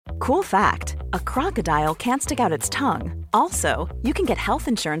Cool fact, a crocodile can't stick out its tongue. Also, you can get health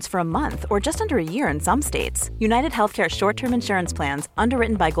insurance for a month or just under a year in some states. United Healthcare short-term insurance plans,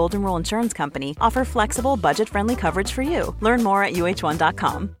 underwritten by Golden Rule Insurance Company, offer flexible, budget-friendly coverage for you. Learn more at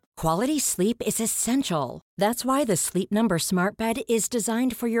uh1.com. Quality sleep is essential. That's why the Sleep Number Smart Bed is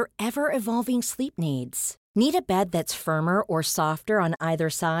designed for your ever-evolving sleep needs. Need a bed that's firmer or softer on either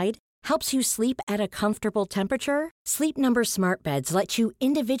side? Helps you sleep at a comfortable temperature? Sleep Number Smart Beds let you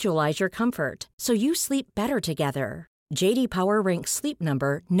individualize your comfort so you sleep better together. JD Power ranks Sleep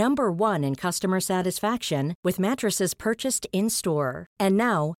Number number 1 in customer satisfaction with mattresses purchased in-store. And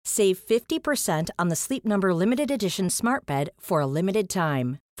now, save 50% on the Sleep Number Limited Edition Smart Bed for a limited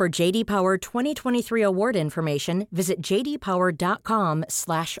time. For JD Power 2023 award information, visit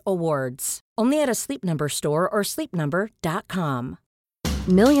jdpower.com/awards. Only at a Sleep Number store or sleepnumber.com.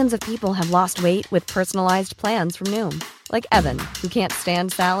 Millions of people have lost weight with personalized plans from Noom. Like Evan, who can't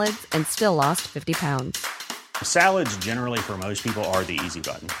stand salads and still lost 50 pounds. Salads generally for most people are the easy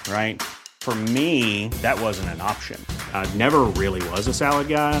button, right? For me, that wasn't an option. I never really was a salad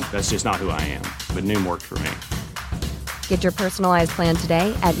guy. That's just not who I am. But Noom worked for me. Get your personalized plan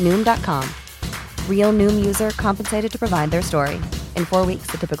today at Noom.com. Real Noom user compensated to provide their story. In 4 weeks,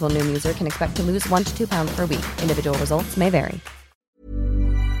 the typical Noom user can expect to lose 1 to 2 pounds per week. Individual results may vary.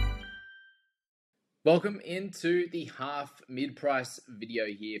 Welcome into the half mid-price video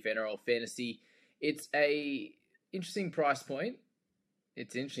here for NRL Fantasy. It's a interesting price point.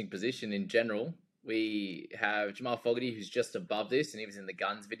 It's an interesting position in general. We have Jamal Fogarty, who's just above this, and he was in the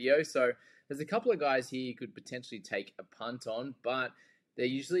Guns video. So there's a couple of guys here you could potentially take a punt on, but there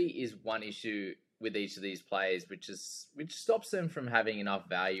usually is one issue with each of these players, which stops them from having enough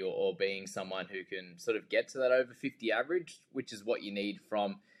value or being someone who can sort of get to that over 50 average, which is what you need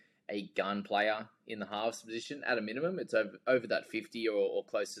from a gun player in the halves position. At a minimum, it's over that 50 or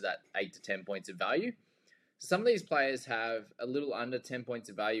close to that 8 to 10 points of value. Some of these players have a little under 10 points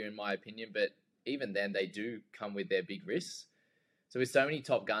of value in my opinion, but even then they do come with their big risks. So with so many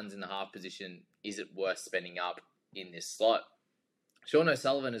top guns in the half position, is it worth spending up in this slot? Sean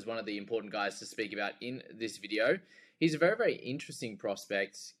O'Sullivan is one of the important guys to speak about in this video. He's a very, very interesting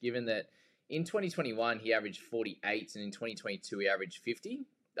prospect, given that in 2021 he averaged 48 and in 2022 he averaged 50.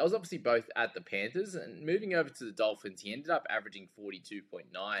 That was obviously both at the Panthers, and moving over to the Dolphins, he ended up averaging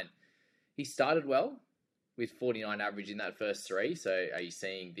 42.9. He started well with 49 average in that first 3. So are you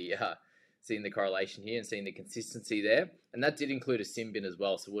seeing the correlation here and seeing the consistency there? And that did include a sim bin as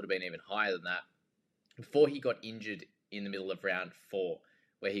well, so it would have been even higher than that. Before he got injured in the middle of round 4,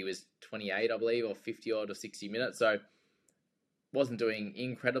 where he was 28, I believe, or 50 odd or 60 minutes. So wasn't doing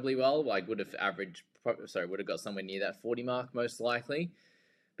incredibly well. Like would have got somewhere near that 40 mark most likely.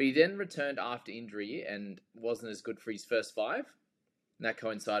 But he then returned after injury and wasn't as good for his first 5. And that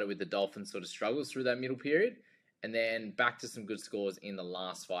coincided with the Dolphins' sort of struggles through that middle period. And then back to some good scores in the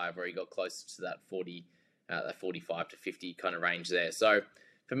last 5 where he got closer to that 45 to 50 kind of range there. So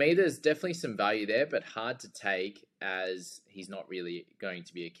for me, there's definitely some value there, but hard to take as he's not really going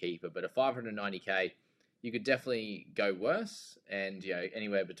to be a keeper. But at 590k, you could definitely go worse. And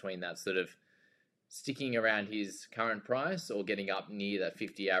anywhere between that sort of sticking around his current price or getting up near that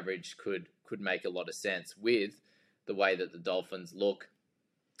 50 average could make a lot of sense with the way that the Dolphins look,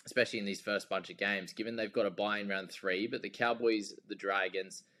 especially in these first bunch of games, given they've got a bye in round 3, but the Cowboys, the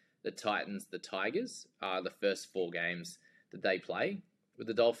Dragons, the Titans, the Tigers are the first 4 games that they play with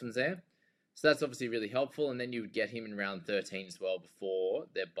the Dolphins there. So that's obviously really helpful. And then you would get him in round 13 as well before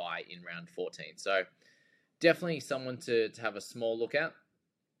their bye in round 14. So definitely someone to have a small look at.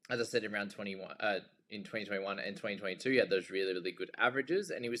 As I said, in 2021 and 2022, he had those really, really good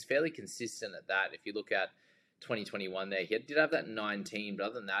averages, and he was fairly consistent at that. If you look at 2021 there, he did have that 19, but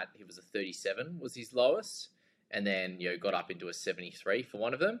other than that, he was a 37 was his lowest, and then got up into a 73 for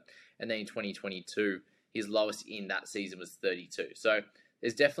one of them. And then in 2022, his lowest in that season was 32. So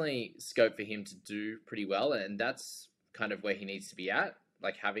there's definitely scope for him to do pretty well, and that's kind of where he needs to be at,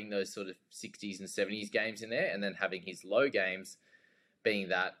 like having those sort of 60s and 70s games in there, and then having his low games being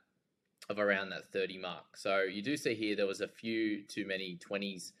that of around that 30 mark. So you do see here there was a few too many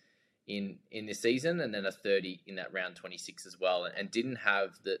 20s in this season, and then a 30 in that round 26 as well, and didn't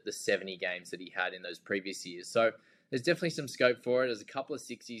have the 70 games that he had in those previous years. So there's definitely some scope for it. There's a couple of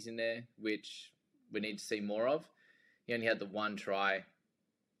 60s in there, which we need to see more of. He only had the 1 try.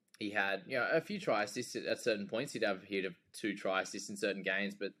 He had a few try assists at certain points. He'd have 2 try assists in certain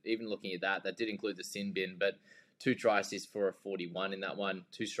games, but even looking at that did include the sin bin, but 2 try assists for a 41 in that one,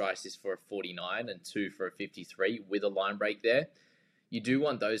 2 try assists for a 49, and 2 for a 53 with a line break there. You do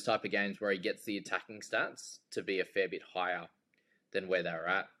want those type of games where he gets the attacking stats to be a fair bit higher than where they were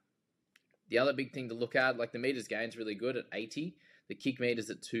at. The other big thing to look at, like the meters gained is really good at 80. The kick meters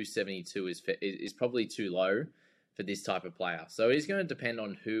at 272 is probably too low for this type of player. So it is going to depend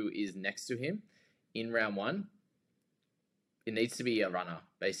on who is next to him in round one. It needs to be a runner,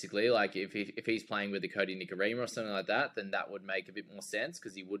 basically. Like if he's playing with the Cody Nicarima or something like that, then that would make a bit more sense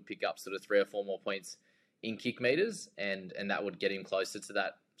because he would pick up sort of 3 or 4 more points in kick meters, and that would get him closer to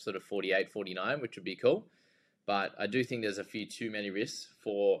that sort of 48, 49, which would be cool. But I do think there's a few too many risks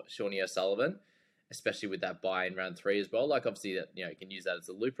for Shawnee O'Sullivan, especially with that buy in round 3 as well. Like obviously that, you can use that as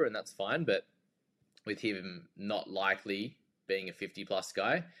a looper and that's fine, but with him not likely being a 50+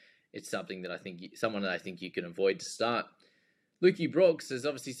 guy, it's someone that I think you can avoid to start. Lukey Brooks, there's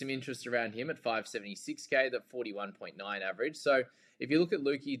obviously some interest around him at 576k, that 41.9 average. So if you look at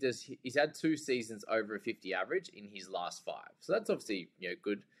Lukey, he's had 2 seasons over a 50 average in his last 5. So that's obviously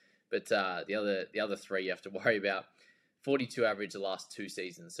good. But the other 3 you have to worry about. 42 average the last 2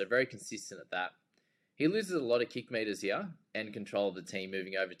 seasons, so very consistent at that. He loses a lot of kick meters here and control of the team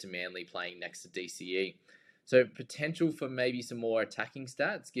moving over to Manly playing next to DCE. So potential for maybe some more attacking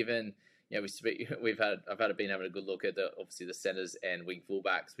stats given, I've been having a good look at obviously the centers and wing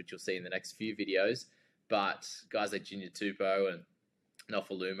fullbacks, which you'll see in the next few videos. But guys like Junior Tupou and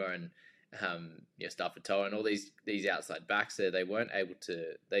Nofaluma and Staffatoa and all these outside backs there,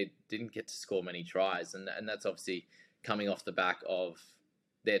 they didn't get to score many tries, and that's obviously coming off the back of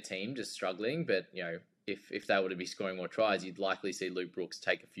their team just struggling. But if they were to be scoring more tries, you'd likely see Luke Brooks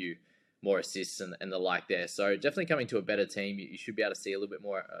take a few more assists and the like there. So definitely coming to a better team, you should be able to see a little bit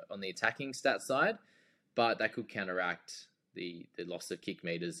more on the attacking stat side, but that could counteract the loss of kick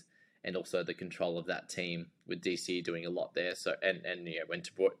meters and also the control of that team with DC doing a lot there. So and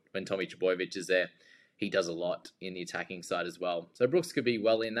when Tommy Trbojevic is there, he does a lot in the attacking side as well. So Brooks could be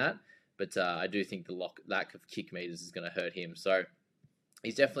well in that, but I do think the lack of kick meters is going to hurt him. So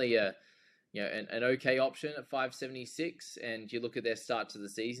he's definitely an okay option at 576. And you look at their start to the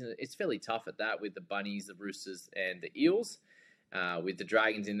season, it's fairly tough at that with the Bunnies, the Roosters, and the Eels, with the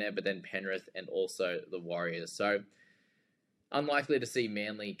Dragons in there, but then Penrith and also the Warriors. So unlikely to see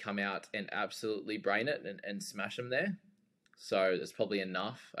Manly come out and absolutely brain it and smash them there. So there's probably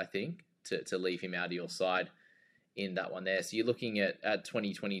enough, I think, to leave him out of your side in that one there. So you're looking at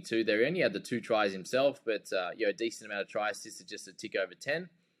 2022 there. He only had the 2 tries himself, but a decent amount of try assists, just a tick over 10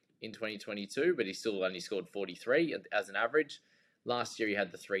 in 2022, but he still only scored 43 as an average. Last year he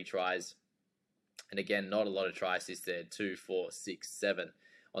had the 3 tries, and again, not a lot of try assists there, 2, 4, 6, 7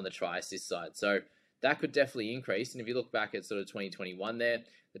 on the try assist side. So that could definitely increase. And if you look back at sort of 2021 there,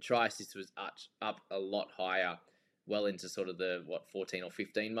 the try assist was up a lot higher, well into sort of the 14 or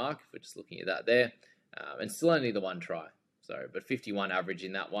 15 mark, if we're just looking at that there, and still only the 1 try. So, but 51 average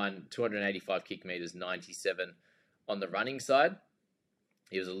in that one, 285 kick meters, 97 on the running side.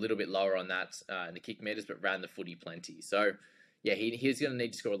 He was a little bit lower on that in the kick meters, but ran the footy plenty. So, yeah, he's going to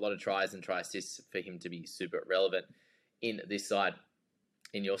need to score a lot of tries and try assists for him to be super relevant in this side,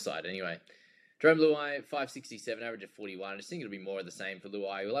 in your side anyway. Jerome Luai, 567, average of 41. I just think it'll be more of the same for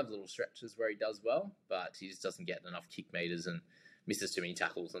Luai. He'll have little stretches where he does well, but he just doesn't get enough kick meters and misses too many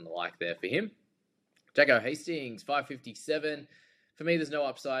tackles and the like there for him. Jacko Hastings, 557. For me, there's no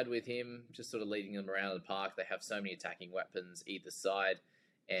upside with him, just sort of leading them around the park. They have so many attacking weapons either side.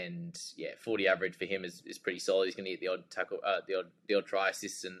 And 40 average for him is pretty solid. He's going to get the odd tackle, the odd try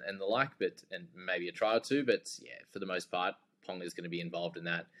assist and the like, and maybe a try or 2. But for the most part, Ponga's going to be involved in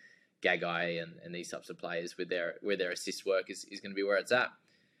that. Gagai and these types of players with their assist work is going to be where it's at.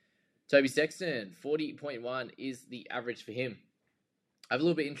 Toby Sexton, 40.1 is the average for him. I have a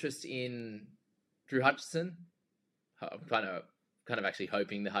little bit of interest in Drew Hutchison. I'm kind of actually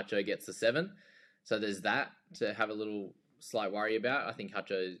hoping the Hutcho gets the 7. So there's that to have a little slight worry about. I think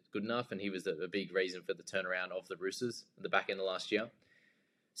Hutcho is good enough, and he was a big reason for the turnaround of the Roosters at the back end of last year.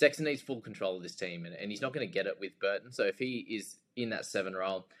 Sexton needs full control of this team, and he's not going to get it with Burton. So if he is in that 7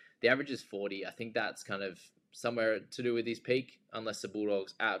 role, the average is 40. I think that's kind of somewhere to do with his peak, unless the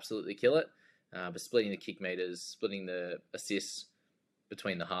Bulldogs absolutely kill it. But splitting the kick meters, splitting the assists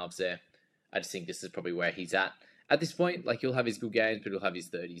between the halves there, I just think this is probably where he's at this point. Like, he'll have his good games, but he'll have his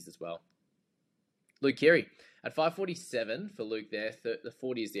 30s as well. Luke Keary at 547 for Luke there. The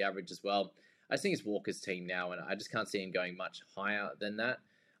 40 is the average as well. I just think it's Walker's team now, and I just can't see him going much higher than that.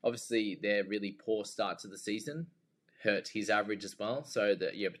 Obviously, their really poor start to the season hurt his average as well. So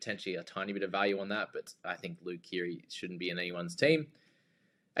that potentially a tiny bit of value on that, but I think Luke Keary shouldn't be in anyone's team.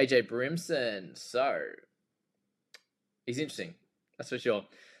 AJ Brimson, so he's interesting, that's for sure.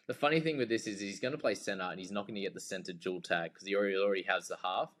 The funny thing with this is he's going to play centre, and he's not going to get the centre dual tag because he already has the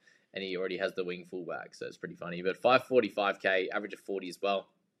half, and he already has the wing fullback, so it's pretty funny. But 545k, average of 40 as well.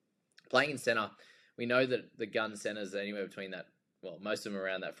 Playing in centre, we know that the gun centres are anywhere between that, well, most of them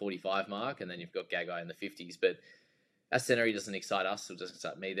around that 45 mark, and then you've got Gagai in the 50s. But as centre, he doesn't excite us, so it doesn't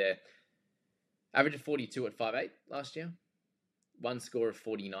excite me there. Average of 42 at 5'8" last year. One score of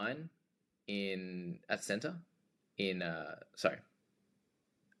 49 at centre.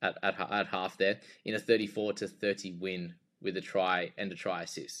 At half there, in a 34-30 win with a try and a try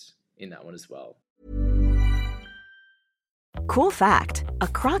assist in that one as well. Cool fact, a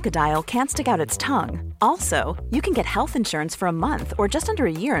crocodile can't stick out its tongue. Also, you can get health insurance for a month or just under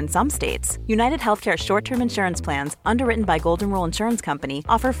a year in some states. United Healthcare short-term insurance plans, underwritten by Golden Rule Insurance Company,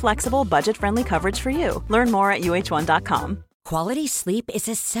 offer flexible, budget-friendly coverage for you. Learn more at uh1.com. Quality sleep is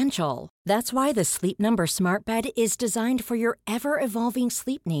essential. That's why the Sleep Number Smart Bed is designed for your ever-evolving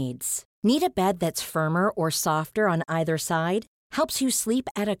sleep needs. Need a bed that's firmer or softer on either side? Helps you sleep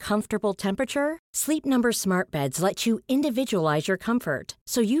at a comfortable temperature? Sleep Number Smart Beds let you individualize your comfort,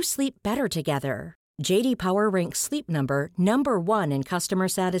 so you sleep better together. J.D. Power ranks Sleep Number number 1 in customer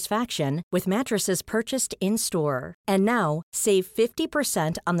satisfaction with mattresses purchased in-store. And now, save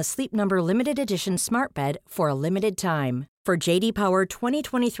 50% on the Sleep Number Limited Edition Smart Bed for a limited time. For J.D. Power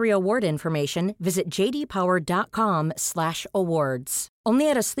 2023 award information, visit jdpower.com/awards. Only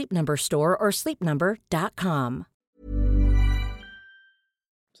at a Sleep Number store or sleepnumber.com.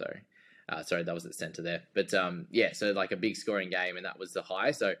 Sorry, that was at centre there. But so like a big scoring game, and that was the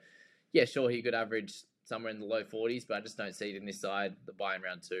high. So yeah, sure, he could average somewhere in the low 40s, but I just don't see it in this side. The buy in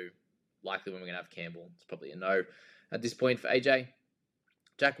round 2, likely when we're going to have Campbell, it's probably a no at this point for AJ.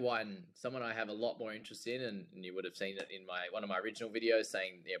 Jack Whiten, someone I have a lot more interest in, and you would have seen it in one of my original videos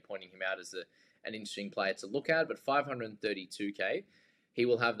saying, pointing him out as an interesting player to look at, but 532k, he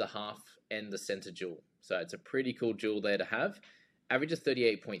will have the half and the centre dual. So it's a pretty cool dual there to have. Average of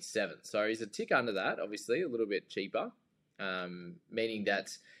 38.7. So he's a tick under that, obviously, a little bit cheaper, meaning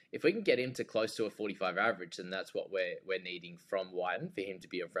that if we can get him to close to a 45 average, then that's what we're needing from Whiten for him to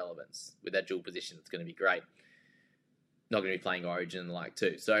be of relevance. With that dual position, it's going to be great. Not going to be playing Origin and the like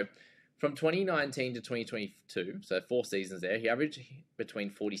too. So from 2019 to 2022, so 4 seasons there, he averaged between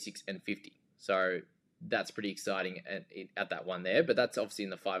 46 and 50. So that's pretty exciting at that one there, but that's obviously in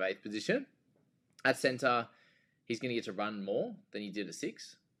the 5/8 position. At centre, he's going to get to run more than he did at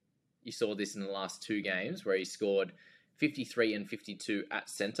 6. You saw this in the last 2 games where he scored 53 and 52 at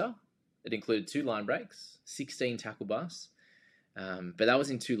centre. It included 2 line breaks, 16 tackle busts, but that was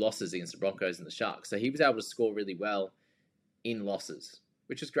in 2 losses against the Broncos and the Sharks. So he was able to score really well in losses,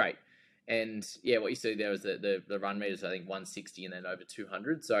 which is great. And yeah, what you see there was the run rate is, I think, 160 and then over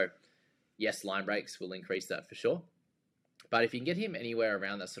 200. So yes, line breaks will increase that for sure. But if you can get him anywhere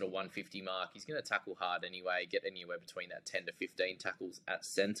around that sort of 150 mark, he's going to tackle hard anyway, get anywhere between that 10 to 15 tackles at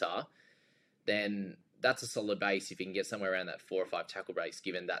centre, then that's a solid base if you can get somewhere around that 4 or 5 tackle breaks,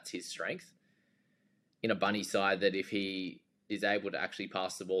 given that's his strength. In a bunny side, that if he is able to actually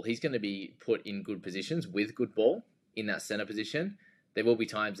pass the ball, he's going to be put in good positions with good ball in that centre position. There will be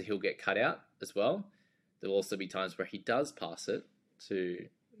times that he'll get cut out as well. There will also be times where he does pass it to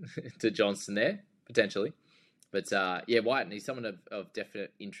to Johnston there, potentially. But Whiten, he's someone of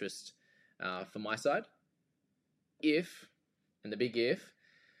definite interest for my side. And the big if,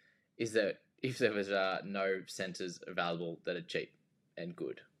 is that if there was no centres available that are cheap and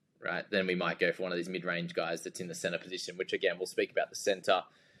good, right, then we might go for one of these mid-range guys that's in the centre position, which again, we'll speak about the centre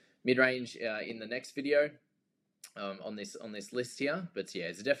mid-range in the next video on this list here. But yeah,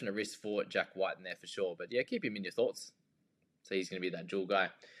 it's a definite risk for Jack Whiten there for sure. But yeah, keep him in your thoughts. So he's going to be that dual guy.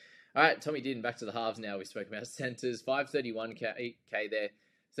 All right, Tommy Dearden, back to the halves now. We spoke about centres, 531k there,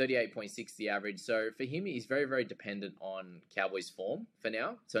 38.6 the average. So for him, he's very, very dependent on Cowboys form for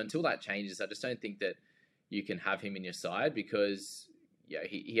now. So until that changes, I just don't think that you can have him in your side because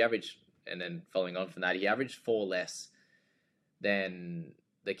he averaged, and then following on from that, he averaged 4 less than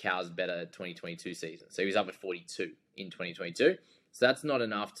the Cows' better 2022 season. So he was up at 42 in 2022. So that's not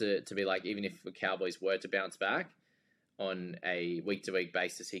enough to be like, even if the Cowboys were to bounce back, on a week-to-week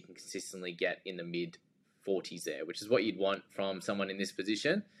basis, he can consistently get in the mid-40s there, which is what you'd want from someone in this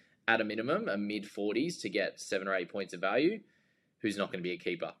position. At a minimum, a mid-40s to get 7 or 8 points of value, who's not going to be a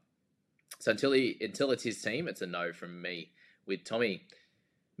keeper. So until it's his team, it's a no from me with Tommy.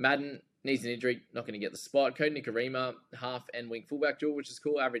 Madden needs an injury, not going to get the spot. Cody Nikorima, half and wing fullback dual, which is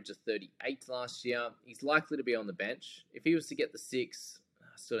cool. Average of 38 last year. He's likely to be on the bench. If he was to get the 6, I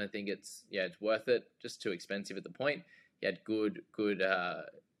still don't think it's worth it. Just too expensive at the point. He had good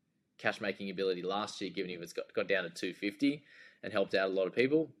cash-making ability last year, given he got down to 250 and helped out a lot of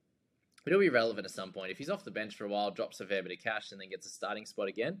people. But he'll be relevant at some point. If he's off the bench for a while, drops a fair bit of cash, and then gets a starting spot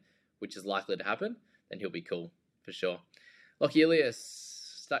again, which is likely to happen, then he'll be cool, for sure. Lockie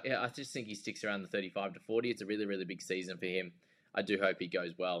Ilias, I just think he sticks around the 35 to 40. It's a really, really big season for him. I do hope he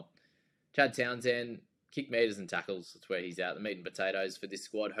goes well. Chad Townsend, kick meters and tackles. That's where he's at. The meat and potatoes for this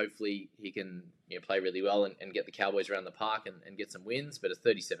squad. Hopefully he can play really well and get the Cowboys around the park and get some wins. But a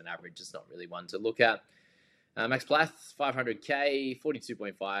 37 average is not really one to look at. Max Plath, 500k,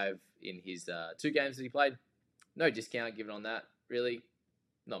 42.5 in his 2 games that he played. No discount given on that, really.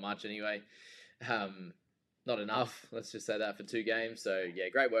 Not much anyway. Not enough, let's just say that, for 2 games. So, yeah,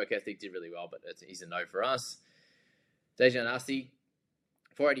 great work ethic, did really well, but he's a no for us. Dejan Arce,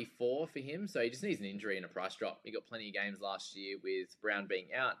 484 for him, so he just needs an injury and a price drop. He got plenty of games last year with Brown being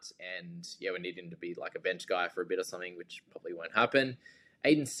out, and, yeah, we need him to be like a bench guy for a bit or something, which probably won't happen.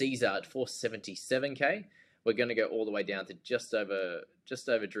 Aiden Caesar at 477k. We're going to go all the way down to just over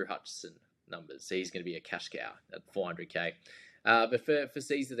Drew Hutchison numbers, so he's going to be a cash cow at 400k. But for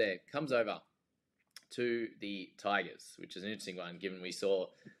Caesar there, comes over to the Tigers, which is an interesting one, given we saw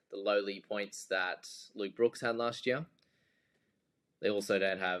the lowly points that Luke Brooks had last year. They also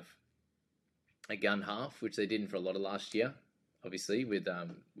don't have a gun half, which they didn't for a lot of last year, obviously, with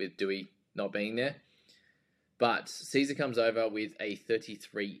Dewey not being there. But Caesar comes over with a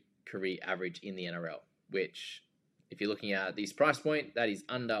 33 career average in the NRL, which, if you're looking at this price point, that is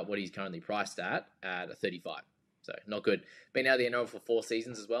under what he's currently priced at a 35. So, not good. Been out of the NRL for 4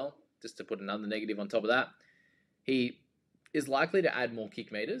 seasons as well, just to put another negative on top of that. He is likely to add more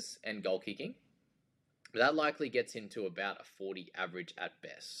kick meters and goal kicking. But that likely gets him to about a 40 average at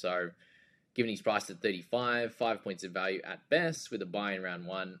best. So, given he's priced at 35, 5 points of value at best, with a buy in round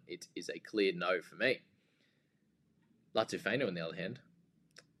 1, it is a clear no for me. Latu Fainu, on the other hand,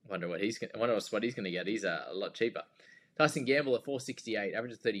 I wonder what he's going to get. He's a lot cheaper. Tyson Gamble at 468,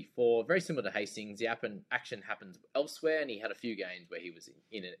 average of 34, very similar to Hastings. The action happens elsewhere, and he had a few games where he was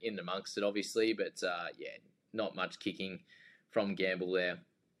in amongst it, obviously, but yeah, not much kicking from Gamble there.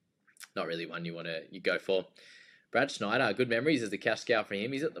 Not really one you go for. Brad Schneider, good memories as the cash cow for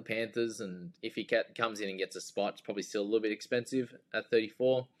him. He's at the Panthers, and if he comes in and gets a spot, it's probably still a little bit expensive at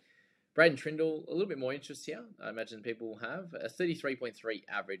 34. Braden Trindle, a little bit more interest here. I imagine people will have a 33.3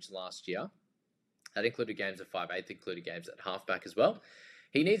 average last year. That included games at 5'8", included games at halfback as well.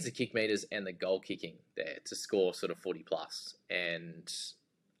 He needs the kick meters and the goal kicking there to score sort of 40 plus, and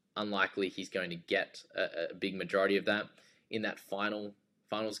unlikely he's going to get a big majority of that in that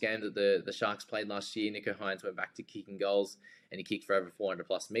finals game that the Sharks played last year. Nicho Hynes went back to kicking goals, and he kicked for over 400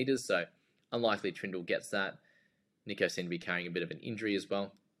 plus meters, so unlikely Trindle gets that. Nicho seemed to be carrying a bit of an injury as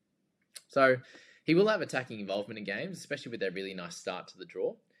well. So he will have attacking involvement in games, especially with their really nice start to the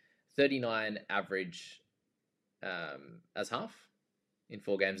draw. 39 average as half in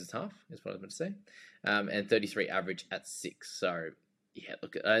 4 games as half, is what I was going to say. And 33 average at 6. So, yeah,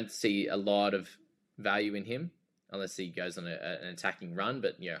 look, I don't see a lot of value in him unless he goes on an attacking run.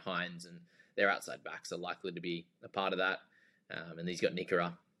 But, Hynes and their outside backs are likely to be a part of that. And he's got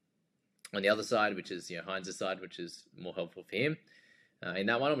Nikora on the other side, which is Hynes' side, which is more helpful for him. In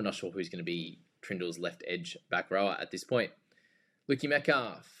that one, I'm not sure who's going to be Trindle's left edge back rower at this point. Luki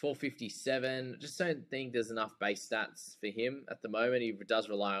Mecca, 457. Just don't think there's enough base stats for him at the moment. He does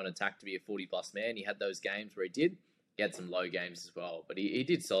rely on attack to be a 40-plus man. He had those games where he did. He had some low games as well, but he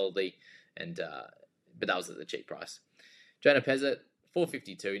did solidly, but that was at the cheap price. Jonah Pezzett,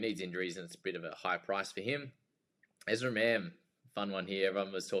 452. He needs injuries, and it's a bit of a high price for him. Ezra Mam, fun one here.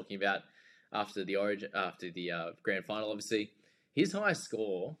 Everyone was talking about after the grand final, obviously. His highest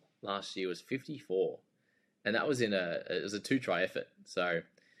score last year was 54. And that was it was a 2-try effort, so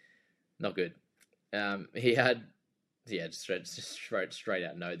not good. He had, just straight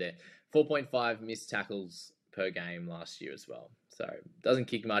out no there. 4.5 missed tackles per game last year as well. So doesn't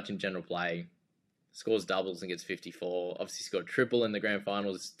kick much in general play. Scores doubles and gets 54. Obviously scored triple in the grand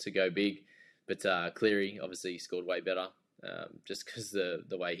finals to go big, but Cleary obviously scored way better, just because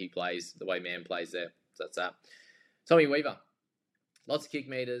the way he plays, the way Man plays there. So that's that. Tommy Weaver, lots of kick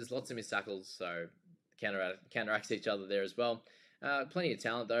meters, lots of missed tackles, so counteracts each other there as well. Plenty of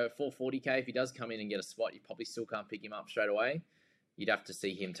talent though. 440k, if he does come in and get a spot, you probably still can't pick him up straight away. You'd have to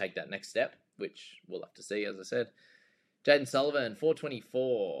see him take that next step, which we'll have to see, as I said. Jaden Sullivan,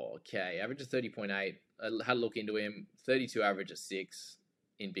 424k, average of 30.8. I had a look into him, 32 average of 6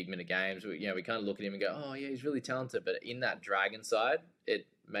 in big minute games. We kind of look at him and go, oh yeah, he's really talented, but in that Dragon side, it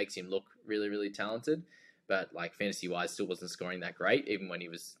makes him look really, really talented. But like fantasy-wise, still wasn't scoring that great. Even when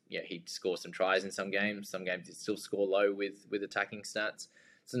he'd score some tries in some games. Some games he'd still score low with attacking stats.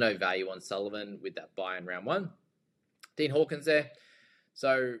 So no value on Sullivan with that buy in round 1. Dean Hawkins there.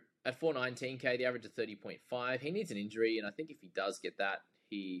 So at 419k, the average of 30.5. He needs an injury, and I think if he does get that,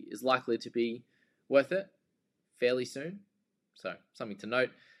 he is likely to be worth it fairly soon. So something to note.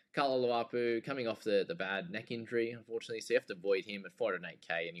 Kala Luapu coming off the bad neck injury, unfortunately, so you have to avoid him at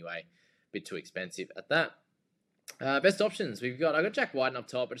 408k anyway. A bit too expensive at that. Best options I got Jack Whiten up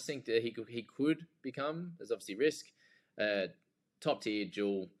top. I just think that he could become. There's obviously risk. Top tier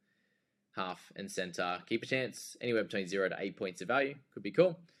dual half and centre. Keeper chance anywhere between 0 to 8 points of value. Could be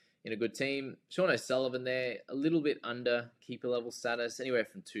cool in a good team. Sean O'Sullivan there, a little bit under keeper level status, anywhere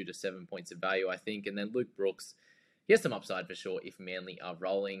from 2 to 7 points of value, I think. And then Luke Brooks, he has some upside for sure if Manly are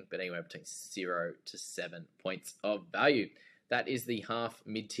rolling, but anywhere between 0 to 7 points of value. That is the half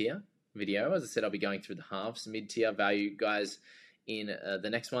mid-tier video. As I said, I'll be going through the halves mid-tier value, guys, in the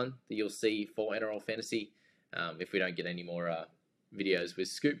next one that you'll see for NRL Fantasy, if we don't get any more videos with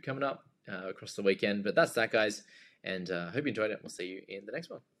Scoop coming up across the weekend. But that's that, guys, and hope you enjoyed it. We'll see you in the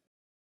next one.